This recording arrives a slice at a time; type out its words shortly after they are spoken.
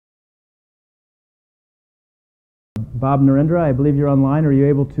Bob Narendra, I believe you're online. Are you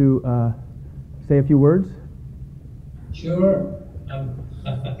able to say a few words? Sure. I'm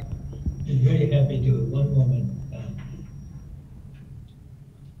very happy to. One moment.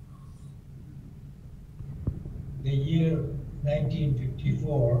 The year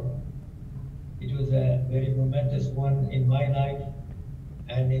 1954, it was a very momentous one in my life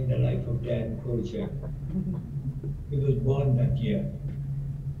and in the life of Dan Koditschek. He was born that year.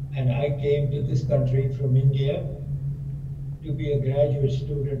 And I came to this country from India to be a graduate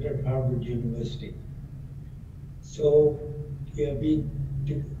student at Harvard University. So we have been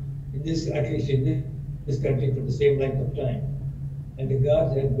in this, at least in this country, for the same length of time. And the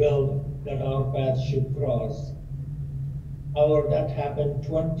gods had willed that our paths should cross. However, that happened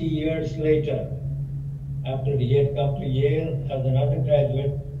 20 years later, after he had come to Yale as an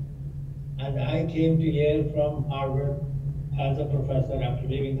undergraduate, and I came to Yale from Harvard as a professor after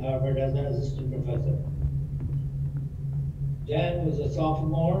leaving Harvard as an assistant professor. Dan was a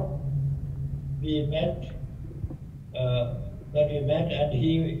sophomore. We met, and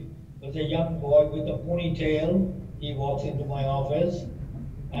he was a young boy with a ponytail. He walks into my office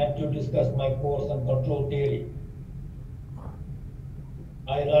and to discuss my course on control theory.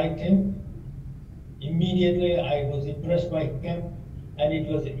 I liked him. Immediately, I was impressed by him, and it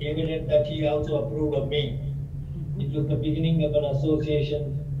was evident that he also approved of me. It was the beginning of an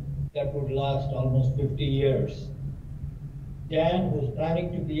association that would last almost 50 years. Dan was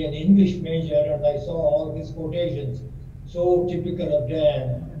planning to be an English major, and I saw all his quotations, so typical of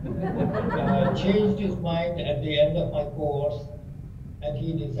Dan. Changed his mind at the end of my course, and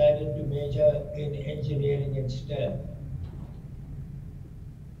he decided to major in engineering instead.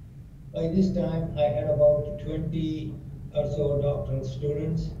 By this time, I had about 20 or so doctoral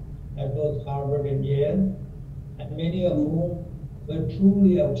students at both Harvard and Yale, and many of whom were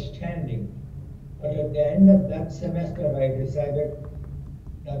truly outstanding. But at the end of that semester, I decided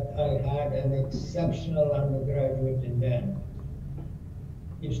that I had an exceptional undergraduate in Dan.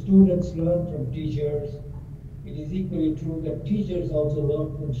 If students learn from teachers, it is equally true that teachers also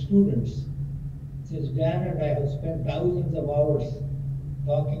learn from students. Since Dan and I have spent thousands of hours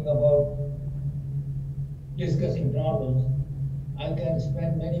talking about discussing problems, I can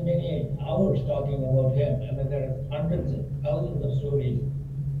spend many hours talking about him. I mean, there are hundreds and thousands of stories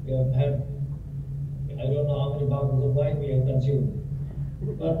we have had. I don't know how many bottles of wine we have consumed,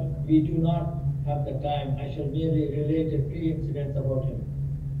 but we do not have the time. I shall merely relate a few incidents about him.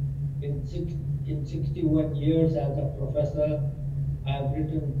 In 61 years as a professor, I have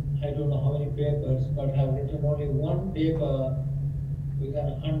written, I don't know how many papers, but I have written only one paper with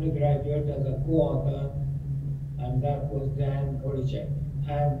an undergraduate as a co-author, and that was Dan Koditschek.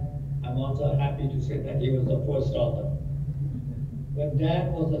 And I'm also happy to say that he was the first author. When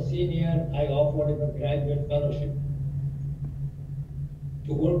Dan was a senior, I offered him a graduate fellowship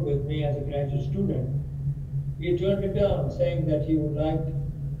to work with me as a graduate student. He turned it down, saying that he would like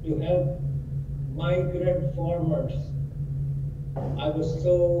to help migrant farmers. I was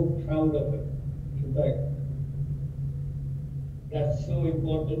so proud of it. In fact, that's so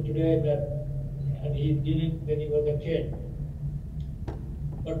important today and he did it when he was a kid.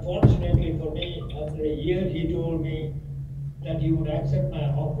 But fortunately for me, after a year, he told me that he would accept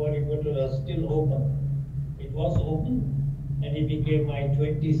my offer if it was still open. It was open, and he became my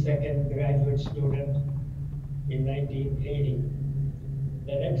 22nd graduate student in 1980.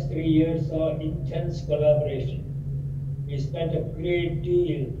 The next 3 years saw intense collaboration. We spent a great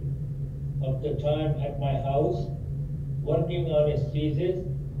deal of the time at my house working on his thesis,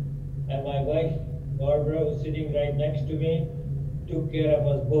 and my wife, Barbara, who's sitting right next to me, took care of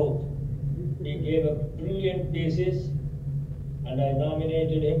us both. He gave a brilliant thesis, and I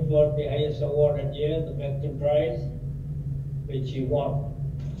nominated him for the highest award at Yale, the Becton Prize, which he won.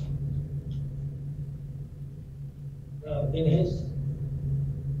 Now, in his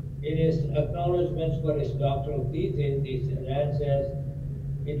acknowledgments for his doctoral thesis, Dan says,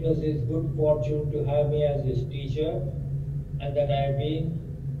 it was his good fortune to have me as his teacher, and that I have been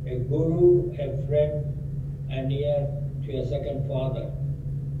a guru, a friend, and near to a second father.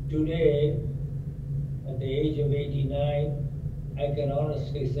 Today, at the age of 89, I can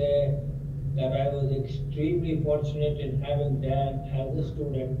honestly say that I was extremely fortunate in having Dan as a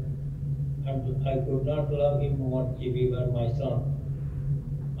student, and I could not love him more if he were my son.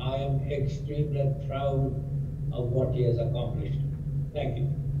 I am extremely proud of what he has accomplished. Thank you.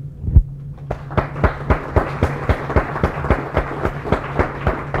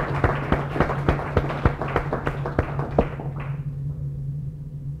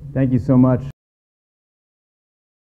 Thank you so much.